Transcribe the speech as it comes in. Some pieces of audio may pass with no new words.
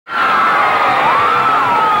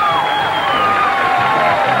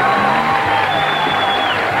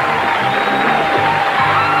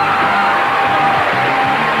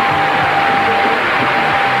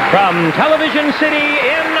Television City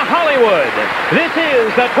in Hollywood. This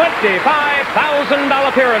is the $25,000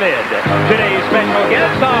 Pyramid. Today's special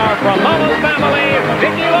guests are from Mama's Family,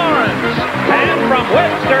 Vicki Lawrence, and from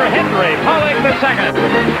Webster, Henry Polic II.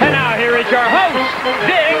 And now here is your host,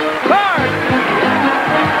 Dick Clark.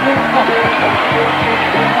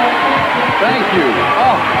 Thank you.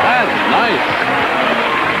 Oh, that's nice.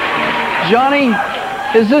 Johnny,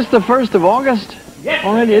 is this the 1st of August? Yes.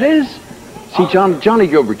 Already it is? See, Johnny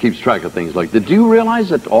Gilbert keeps track of things like that. Do you realize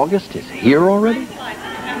that August is here already?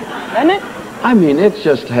 Isn't it? I mean, it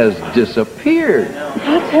just has disappeared.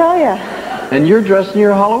 I'll tell you. And you're dressed in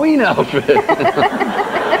your Halloween outfit.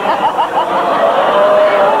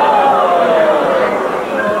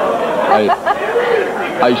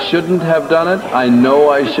 I shouldn't have done it. I know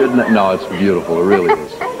I shouldn't. No, it's beautiful. It really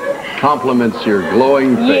is. Compliments your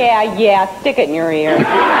glowing face. Yeah. Stick it in your ear.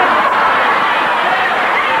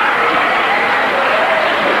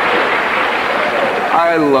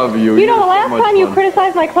 I love you. You know, the last time you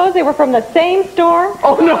criticized my clothes, they were from the same store.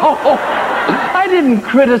 Oh, no. I didn't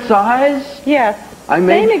criticize. Yes. I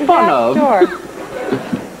made fun of. Store.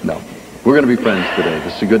 No. We're going to be friends today.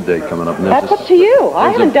 This is a good day coming up. That's up to you. I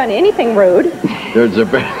haven't done anything rude. There's a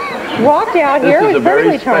walked out here. This is a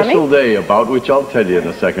very charming. special day about which I'll tell you in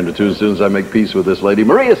a second or two as soon as I make peace with this lady.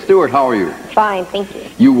 Maria Stewart, how are you? Fine, thank you.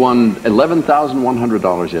 You won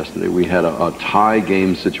 $11,100 yesterday. We had a tie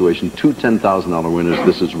game situation, two $10,000 winners.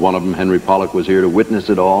 This is one of them. Henry Polic was here to witness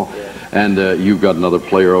it all. And you've got another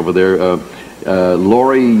player over there.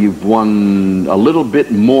 Lori, you've won a little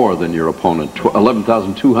bit more than your opponent,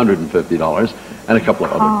 $11,250, and a couple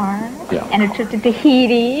of other. Yeah. And a trip to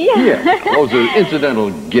Tahiti. Yeah, those are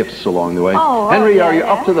incidental gifts along the way. Henry, are you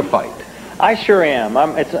up to the fight? I sure am.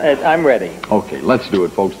 I'm ready. Okay, let's do it,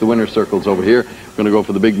 folks. The winner's circle's over here. We're going to go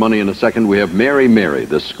for the big money in a second. We have Mary,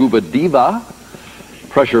 the Scuba Diva,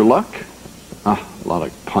 Pressure Luck. A lot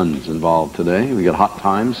of puns involved today. We got Hot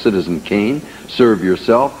Times, Citizen Kane, Serve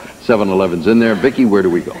Yourself, 7-Eleven's in there. Vicki, where do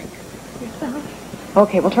we go?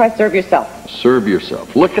 Okay, we'll try Serve Yourself. Serve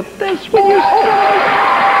Yourself. Look at this. When you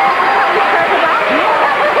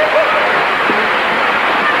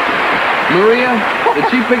Maria, did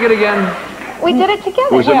she pick it again? We did it together.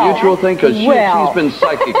 It was a mutual thing because she's been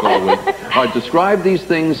psychic all week. All right, describe these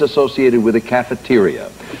things associated with a cafeteria.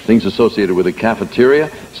 Things associated with a cafeteria.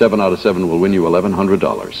 7 out of 7 will win you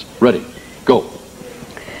 $1,100. Ready? Go.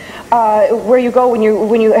 Where you go when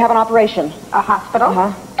you have an operation? A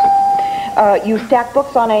hospital. You stack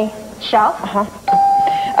books on a Shelf.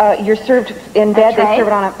 You're served in bed. tray. They serve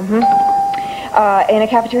it on a. In a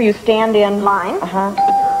cafeteria, you stand in Line.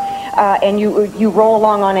 and you roll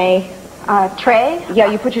along on a. Tray. Yeah,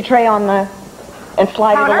 you put your tray on the and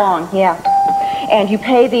slide Counter? it along. Yeah, and you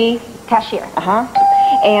pay the Cashier.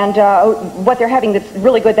 and what they're having that's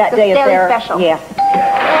really good that The day is daily their special. Yeah.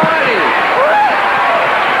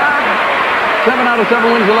 7 out of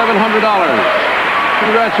 7 wins $1,100.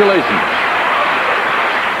 Congratulations.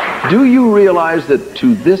 Do you realize that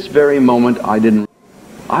to this very moment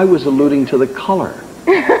I was alluding to the color.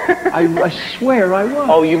 I swear I was.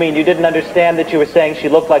 Oh, you mean you didn't understand that you were saying she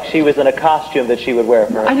looked like she was in a costume that she would wear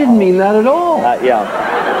for her? I didn't mean that at all. Yeah.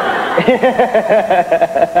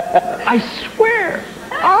 I swear.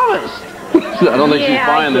 Honest. I don't think she's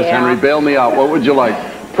buying this, Henry. Bail me out. What would you like?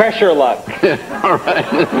 Pressure Luck. All right.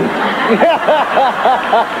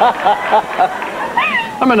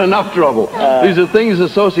 I'm in enough trouble. These are things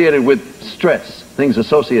associated with stress. Things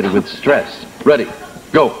associated with stress. Ready?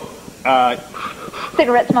 Go.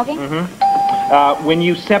 Cigarette smoking. When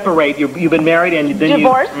you separate, you've been married and then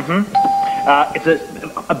Divorce. it's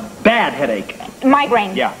a bad headache.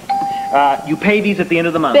 Migraine. Yeah. You pay these at the end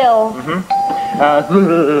of the month. Bill.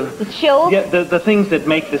 The chills. Yeah, the things that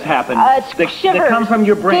make this happen. Shivers. That come from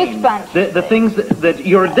your brain. Goosebumps. The things that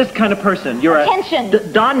you're this kind of person. You're Tension.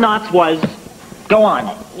 Don Knotts was. Go on.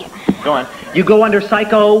 Go on. You go under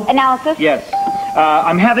psycho. Analysis. Yes.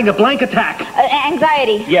 I'm having a blank attack.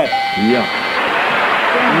 Anxiety. Yes. Yeah.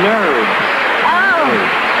 Nerves.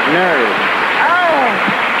 Nerves.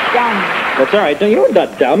 Dumb. That's all right. No, you're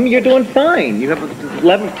not dumb. You're doing fine. You have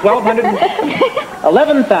 1,200,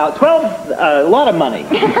 11,000, 12, a lot of money.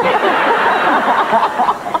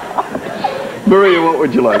 Maria, what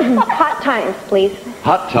would you like? Hot Times, please.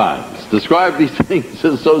 Hot Times. Describe these things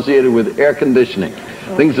associated with air conditioning.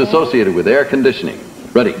 Things associated with air conditioning.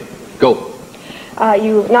 Ready? Go.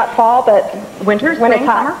 You not fall, but Winter, when it's spring,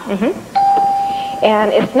 hot. summer.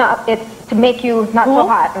 And it's to make you not so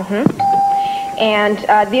hot. And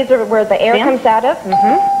these are where the air comes out of.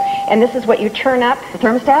 And this is what you turn up. The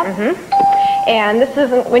thermostat. And this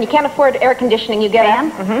isn't when you can't afford air conditioning. You get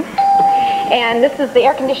Fan. And this is the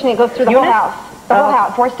air conditioning that goes through the whole house. The whole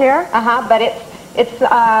house. Forced air? But it's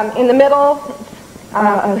in the middle.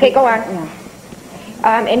 Okay, go on. Yeah.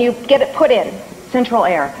 And you get it put in. Central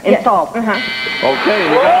air. Installed. Okay, you got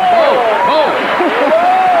them both.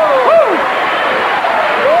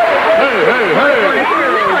 Hey, hey, hey.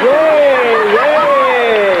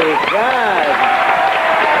 Yay! God.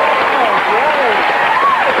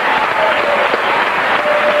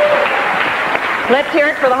 Let's hear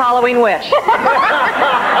it for the Halloween wish.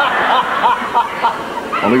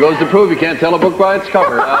 Only goes to prove you can't tell a book by its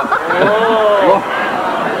cover.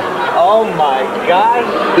 Oh my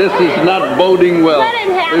gosh. This is not boding well. Let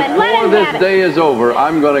him have it. Let Before him this have it. day is over,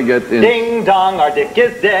 I'm going to get in. Ding dong, our dick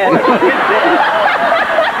is dead.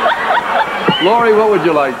 Lori, what would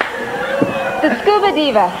you like? The Scuba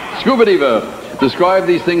Diva. Scuba Diva. Describe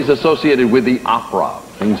these things associated with the opera.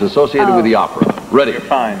 Things associated with the opera. Ready?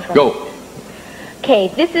 Fine. Go. Okay,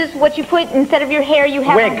 this is what you put instead of your hair. You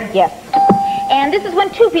have Wig. Yes. And this is when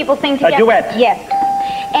two people sing together. duet. Yes.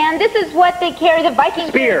 And this is what they carry the Vikings.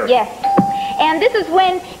 Spear. Yes. And this is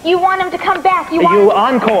when you want them to come back. You want them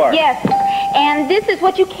encore. Yes. And this is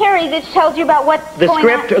what you carry that tells you about what's The going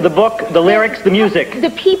script, on. the book, the lyrics, the music. The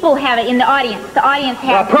people have it in the audience. The audience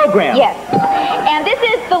has it. Program. Yes. And this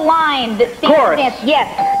is the line that stands. Chorus. Yes.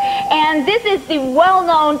 And this is the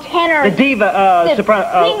well-known tenor. The diva, The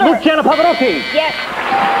soprano, singer. Luciano Pavarotti. Yes.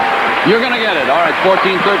 You're going to get it. All right, 14-13.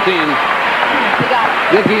 You got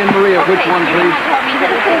it. Vicki and Maria, which Okay, one, you're please? gonna tell me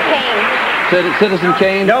Citizen Kane. Citizen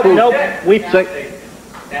Kane? Nope, Who? nope.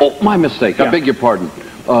 Oh, my mistake. I beg your pardon.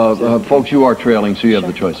 Folks, you are trailing, so you have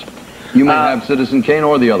the choice. You may have Citizen Kane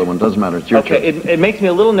or the other one. Doesn't matter. It's your choice. It makes me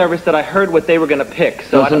a little nervous that I heard what they were going to pick.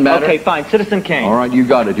 So Doesn't matter. Okay, fine. Citizen Kane. All right, you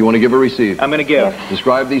got it. You want to give or receive? I'm going to give.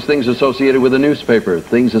 Describe these things associated with a newspaper.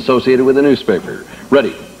 Things associated with a newspaper.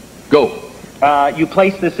 Ready. Go. You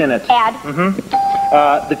place this in it. Ad.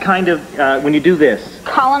 The kind of, when you do this.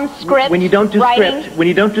 Column, script. When you don't do writing, script,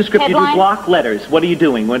 you do headline. block letters. What are you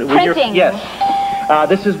doing? When you're, Printing. yes.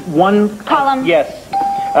 This is one Column. Yes.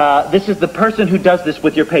 This is the person who does this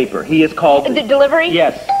with your paper. He is called. The delivery.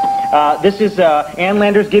 Yes. This is Ann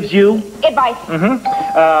Landers gives you. Advice.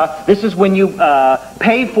 This is when you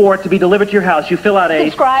pay for it to be delivered to your house. You fill out a.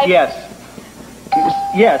 Subscribe. Yes.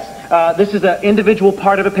 Yes. This is an individual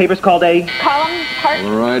part of a paper. It's called a. Column, part.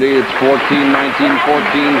 All righty, it's 14, 19,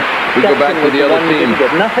 14. We go back to the other team.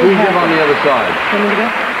 Nothing Who's on the other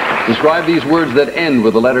side? Describe these words that end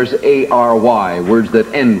with the letters A-R-Y. Words that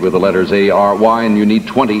end with the letters A-R-Y, and you need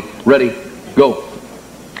 20. Ready? Go.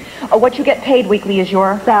 What you get paid weekly is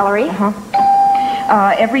your Salary.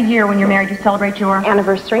 every year when you're married you celebrate your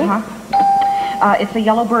Anniversary. it's a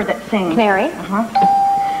yellow bird that sings. Canary.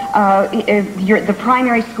 The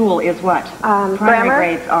primary school is what? Primary Grammar.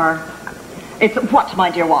 grades are. It's what,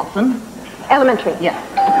 my dear Watson? Elementary. Yes.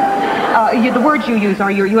 The words you use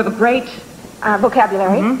are you have a great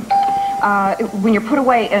Vocabulary. when you're put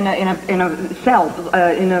away in a cell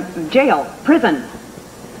in a jail prison.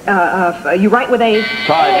 You write with a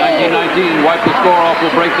Tie, 1919. Wipe the score off.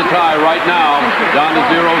 We'll break the tie right now. Down to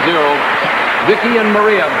 0-0. Vicki and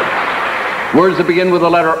Maria. Words that begin with the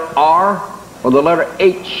letter R or the letter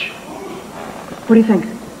H. What do you think?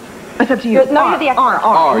 It's up to you. No, you're the expert.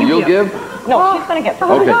 R. You'll give? No, she's going to get.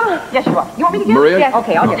 Okay. Yes, you are. You want me to give? Maria? Yes.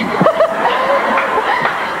 Okay, I'll get.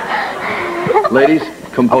 Ladies,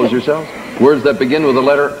 compose yourselves. Words that begin with the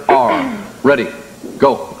letter R. Ready.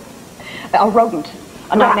 Go. A rodent.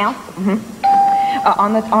 A night mouse.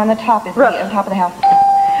 On the top is the top of the house.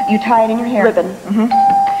 You tie it in your hair. Ribbon.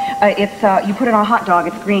 It's you put it on a hot dog.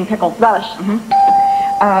 It's green pickles. Relish.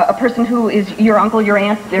 A person who is your uncle, your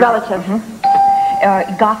aunt, their Relative.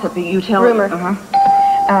 gossip. You tell. Rumor.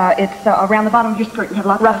 It's around the bottom of your skirt. You have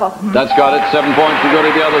lots Ruffle. of. That's got it. 7 points to go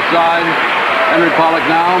to the other side. Henry Polic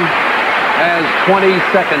now has 20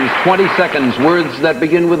 seconds. 20 seconds. Words that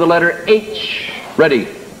begin with the letter H. Ready.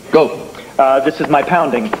 Go. This is my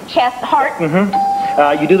pounding. Chest, heart,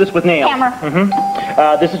 You do this with nails. hammer,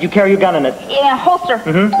 This is you carry your gun in it. in a holster,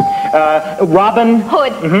 Robin.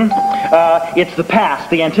 hood, It's the past,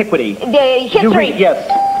 the antiquity. the history,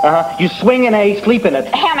 Yes. You swing in a sleep in it.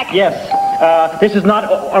 hammock. Yes. This is not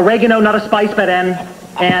oregano, not a spice, but and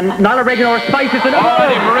not oregano or spice. It's an All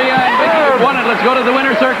righty, Maria and Vicki have won it. Let's go to the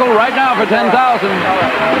winner's circle right now for 10,000.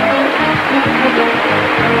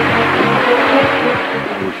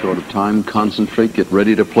 We're short of time. Concentrate. Get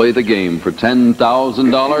ready to play the game for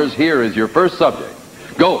 $10,000. Here is your first subject.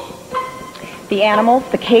 Go. The animals,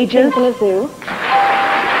 the cages, In a zoo.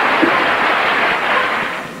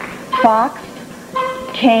 fox,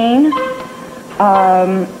 cane,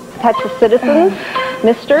 Types of citizens.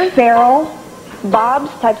 Mr. feral, Bobs,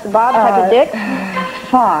 types of bobs, types of dicks.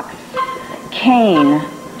 Fox. Cane.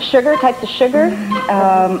 Sugar, types of sugar.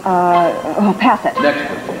 Pass it. Next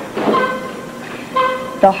one.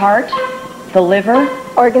 The heart. The liver.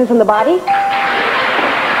 Organs in the body.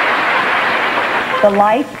 The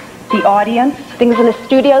lights. The audience. Things in the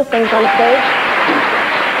studio, things on stage.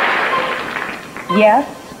 Yes.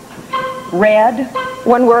 Red.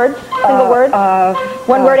 One word, single word.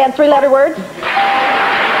 One word and three-letter words.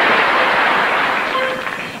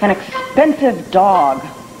 An expensive dog.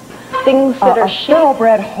 Things that are a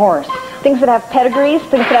thoroughbred horse. Things that have pedigrees,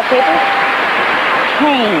 things that have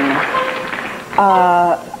Cane.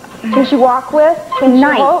 papers. Things you walk with. Things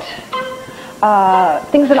Knight. you hold.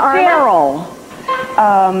 Things in armor. Barrel.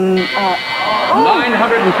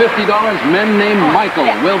 $950. Men named Michael.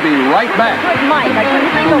 We'll be right back. Good Mike. I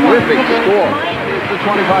couldn't think of one. Terrific score. Here's the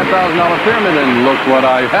 $25,000 pyramid, and look what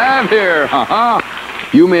I have here.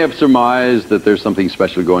 You may have surmised that there's something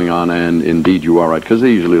special going on, and indeed you are right, because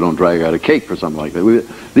they usually don't drag out a cake for something like that.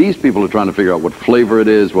 These people are trying to figure out what flavor it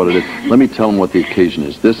is, what it is. Let me tell them what the occasion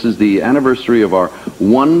is. This is the anniversary of our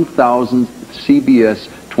 1,000th CBS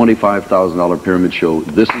 $25,000 pyramid show.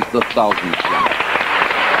 This is the 1,000th show.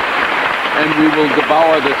 And we will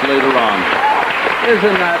devour this later on.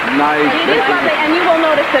 Isn't that nice? And you will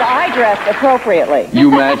notice that I dressed appropriately.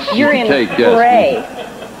 You matched You're the in cake, yes. gray.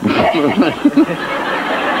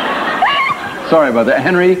 Sorry about that.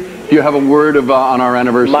 Henry, do you have a word on our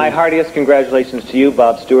anniversary? My heartiest congratulations to you,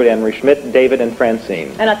 Bob Stewart, Henry Schmidt, David, and Francine.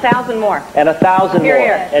 And 1,000 more. And 1,000 Here, more.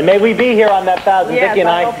 here. And may we be here on that 1,000, Yes, Vicki and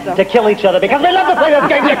I I, hope so. to kill each other, because we love to play this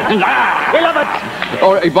game. We love it.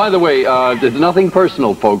 Oh, by the way, there's nothing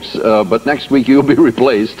personal, folks, but next week you'll be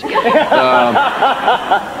replaced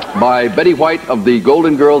by Betty White of the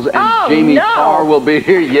Golden Girls, and Jamie Tarr will be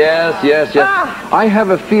here. Yes. I have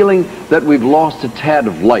a feeling that we've lost a tad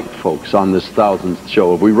of light, folks, on this 1,000th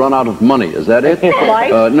show. Have we run out of money? Is that it?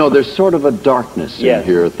 Light? No, there's sort of a darkness in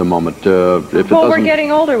here at the moment. We're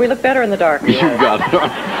getting older. We look better in the dark. You got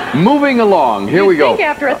it. Moving along. Here we go. I think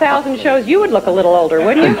after 1,000 shows, you would look a little older,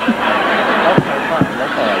 wouldn't you?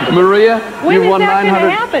 Maria, When you is won that gonna 900.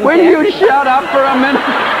 happen, Will Dick? you shut up for a minute?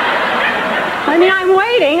 I mean, I'm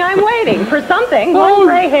waiting for something. One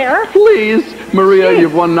gray hair. Please, Maria,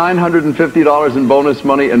 you've won $950 in bonus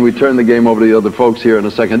money, and we turn the game over to the other folks here in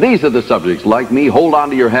a second. These are the subjects. Like me, hold on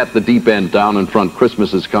to your hat, the deep end down in front.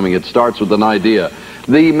 Christmas is coming. It starts with an idea.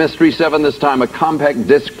 The Mystery 7 this time, a compact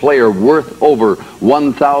disc player worth over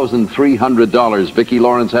 $1,300. Vicki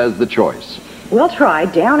Lawrence has the choice. We'll try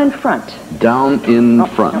down in front. Down in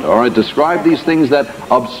front. All right, describe these things that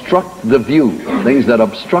obstruct the view. Things that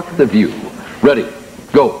obstruct the view. Ready,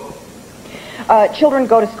 go. Children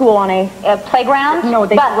go to school on a Playground? No,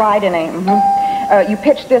 they ride in a. You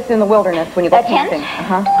pitch this in the wilderness when you go A tent?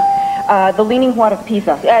 camping. The Leaning What of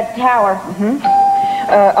Pisa. Tower.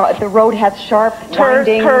 The road has sharp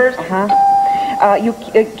windings. Curves.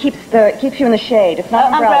 It keeps you in the shade. It's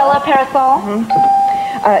not Umbrella, parasol.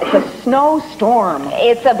 It's a snowstorm.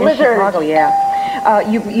 It's a In blizzard. Chicago, yeah.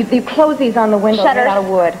 You close these on the windows made Shutters. out of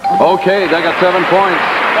wood. Okay, they got 7 points.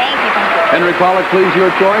 Thank you. Henry Polic, please, your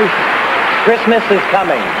choice. Christmas is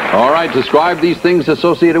coming. All right, describe these things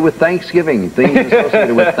associated with Thanksgiving. Things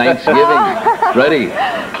associated with Thanksgiving. Ready,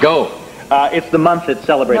 go. It's the month it's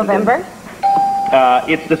celebrated. November.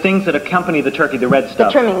 It's the things that accompany the turkey, the red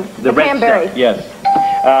stuff. trimmings, the red cranberries. stuff, yes.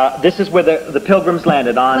 This is where the pilgrims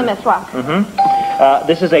landed on. Plymouth Rock.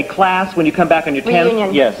 This is a class when you come back on your 10th.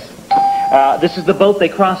 Reunion. Yes. This is the boat they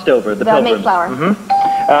crossed over, the pilgrims. Mayflower.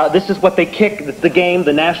 This is what they kick. It's the game,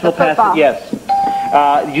 the national The football. pass. Yes.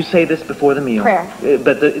 You say this before the meal. Prayer.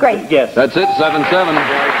 Grace. Yes. That's it, 7-7.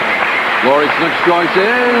 Lori's next choice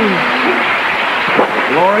is...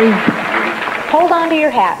 Lori? Hold on to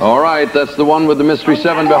your hat. All right, that's the one with the Mystery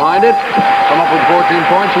 7 behind it. Come up with 14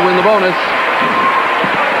 points, you win the bonus.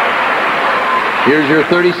 Here's your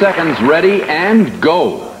 30 seconds. Ready, and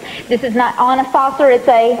go. This is not on a saucer. It's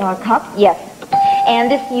a Cup? Yes. And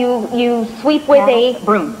this you sweep with a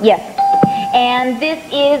broom. Yes. And this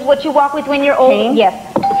is what you walk with when you're old. Cane? Yes.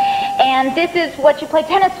 And this is what you play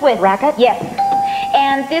tennis with. Racket? Yes.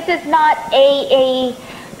 And this is not a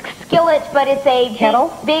skillet, but it's a Kettle?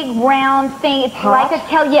 big round thing. It's Pot? like a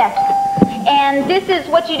kettle. Yes. And this is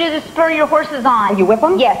what you do to spur your horses on. You whip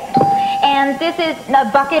them? Yes. And this is a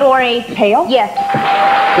bucket or a Pail? Yes.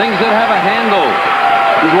 Things that have a handle.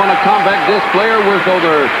 You want a compact disc player worth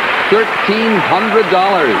over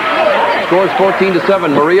 $1,300. Scores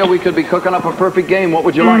 14-7. Maria, we could be cooking up a perfect game. What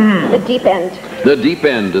would you like? The deep end. The deep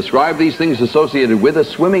end. Describe these things associated with a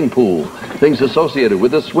swimming pool. Things associated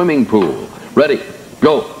with a swimming pool. Ready,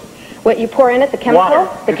 go. What you pour in it, the chemical. Water.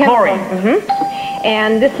 The The chemical. chlorine.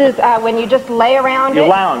 And this is when you just lay around You it.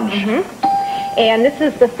 lounge. And this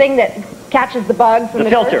is the thing that catches the bugs and The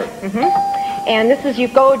filter. And this is you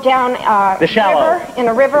go down The shallow. in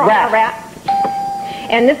a river on a raft.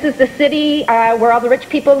 And this is the city where all the rich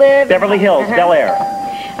people live. Beverly Hills, Bel Air.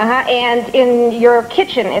 And in your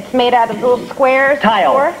kitchen, it's made out of little squares.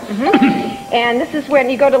 Tile. And this is when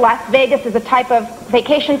you go to Las Vegas as a type of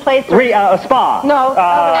vacation place. A spa. No.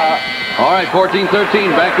 All right,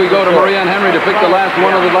 14-13. Back we go to Maria and Henry to pick the last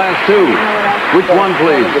one of the last two. Which one,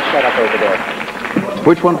 please? Shut up over there.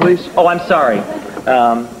 Which one, please? Oh, I'm sorry.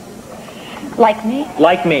 Like me?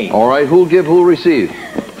 Like me. All right, who'll give, who'll receive?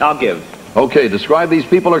 I'll give. Okay, describe these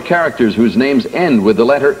people or characters whose names end with the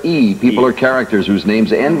letter E. People or characters whose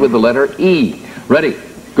names end with the letter E. Ready,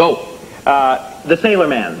 go. The Sailor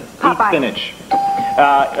Man. Popeye. Eat spinach.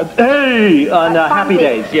 Hey! On Happy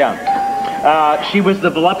Days, yeah. She was the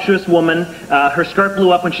voluptuous woman. Her skirt blew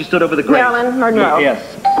up when she stood over the grate. Marilyn Monroe. Yes.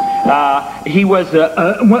 He was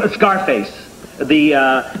Scarface. The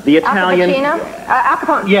Italian. Al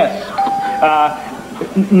Capone. Yes.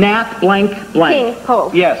 Nat blank blank. King Cole.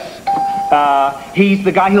 Yes. He's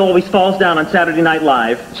the guy who always falls down on Saturday Night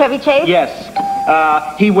Live. Chevy Chase. Yes.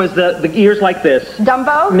 He was the ears like this.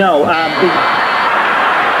 Dumbo. No.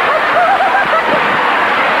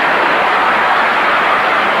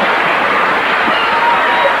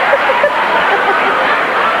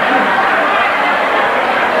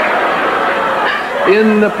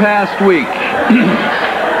 In the past week,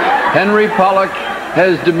 Henry Polic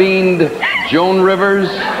has demeaned Joan Rivers,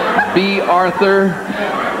 B. Arthur,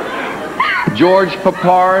 George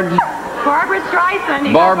Papard, Barbara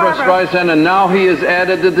Streisand. Barbara Streisand, and now he has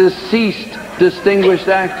added the deceased distinguished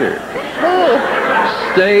actor.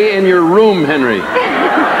 Stay in your room, Henry.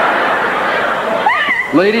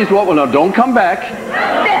 Ladies, what will, no, don't come back.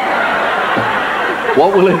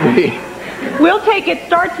 What will it be? We'll take it.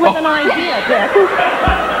 Starts with an idea, Dick.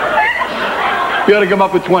 You gotta come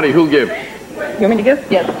up with 20. Who'll give? You want me to give?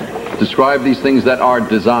 Yes. Describe these things that are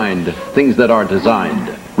designed. Things that are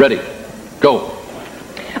designed. Ready, go.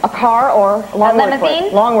 A car or a long word for it.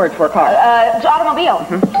 limousine? Long word for a car. Automobile.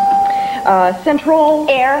 Central.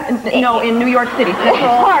 Air. No, in New York City. Central.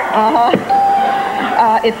 Park.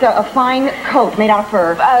 It's a fine coat made out of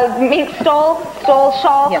fur. Mink stole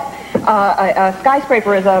shawl. Yes. A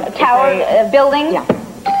skyscraper is a Tower. Building. Yeah.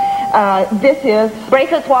 This is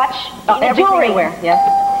Bracelets, watch. everything Jewelry. you wear. Yes.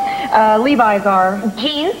 Levi's are.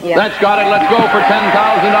 Jeans. Yeah. That's got it. Let's go for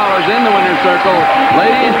 $10,000 in the winner's circle.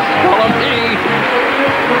 Ladies, follow me.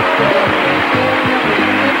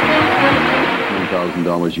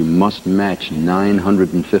 $10,000. You must match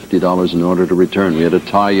 $950 in order to return. We had a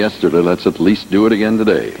tie yesterday. Let's at least do it again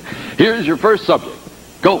today. Here's your first subject.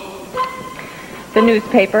 Go. The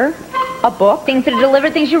newspaper. A book. Things that are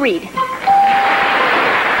delivered, things you read.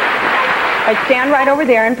 I'd stand right over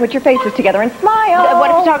there and put your faces together and smile.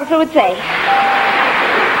 What a photographer would say.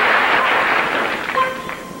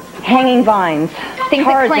 Hanging vines. Things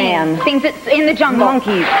that Tarzan. cling. Things that's in the jungle.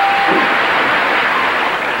 Monkeys.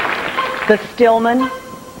 The Stillman.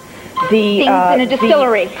 The Things in a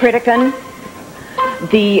distillery. The Pritikin.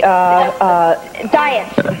 The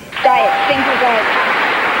Diets. Things are diet.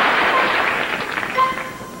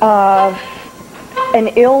 an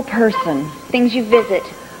ill person. Things you visit.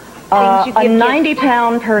 A Things you give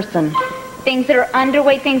 90-pound person. Things that are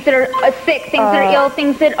underweight, things that are sick, things that are ill,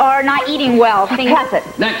 things that are not eating well. Things, Pass it.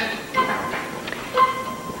 Next.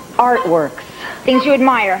 Artworks. things you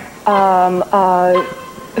admire.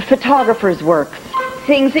 Photographers' works.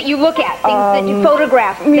 Things that you look at, things that you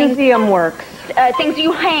photograph. Things, Museum works. things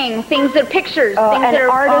you hang, things that are pictures, things An that are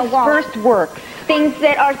artist's walls. first works. Things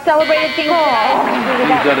that are celebrated, things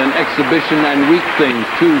We've got an exhibition and week things.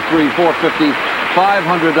 $2, $3, $4, $50,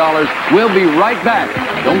 $500. We'll be right back.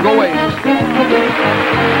 Don't go away.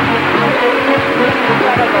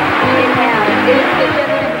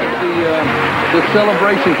 The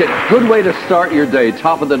celebration cake. Good way to start your day.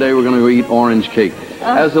 Top of the day, we're going to go eat orange cake.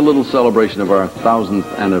 As a little celebration of our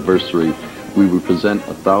 1,000th anniversary, we would present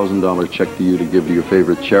a $1,000 check to you to give to your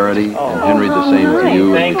favorite charity. And Henry, the same to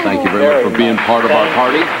you. And thank you very much for being part of our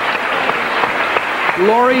party.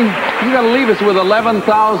 Lori, you got to leave us with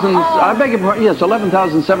 11,000. I beg your pardon. Yes,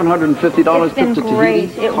 $11,750. It's been great.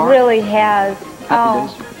 It really has. God,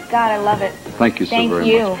 I love it. Thank you so Thank very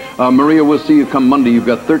you. much. Maria, we'll see you come Monday. You've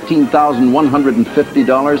got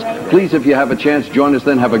 $13,150. Please, if you have a chance, join us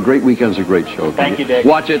then. Have a great weekend. It's a great show. Thank you, Dick.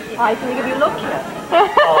 Watch it. I think if you look here.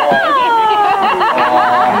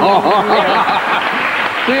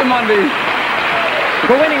 See you Monday.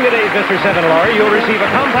 For winning today's Mr. 7 lorry, you'll receive a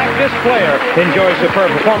compact disc player. Enjoy superb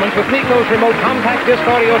performance with Nico's remote compact disc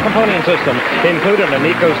audio component system. Included in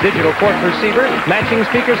Nico's digital quartz receiver, matching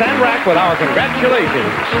speakers, and rack with our congratulations.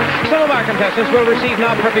 Some of our contestants will receive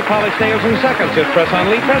now perfect polished nails in seconds. Just press-on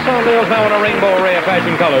lead, press-on nails now in a rainbow array of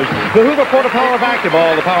fashion colors. The Hoover Porta-Power Vacuum,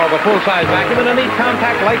 all the power of a full-size vacuum in a neat,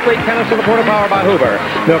 compact, lightweight canister of Porta-Power by Hoover.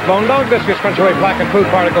 Milk-Bone Dog Biscuits crunch away plaque and food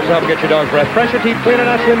particles to help get your dog's breath fresh. Your teeth clean and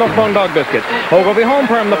naturally Milk-Bone Dog Biscuits. Ogilvy Home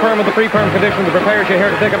Perm, the perm with the free perm conditioner that prepares your hair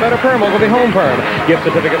to take a better perm. Ogilvy Home Perm. Gift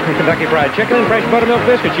certificate from Kentucky Fried Chicken and fresh buttermilk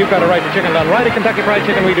biscuits. You've got a right to chicken done right. At Kentucky Fried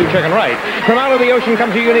Chicken, we do chicken right. From out of the ocean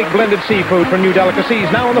comes a unique blended seafood from new delicacies,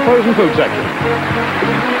 now in the frozen food section.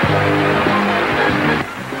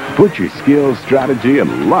 Put your skills, strategy,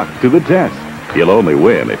 and luck to the test. You'll only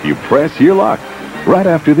win if you press your luck. Right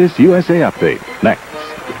after this USA Update. Next.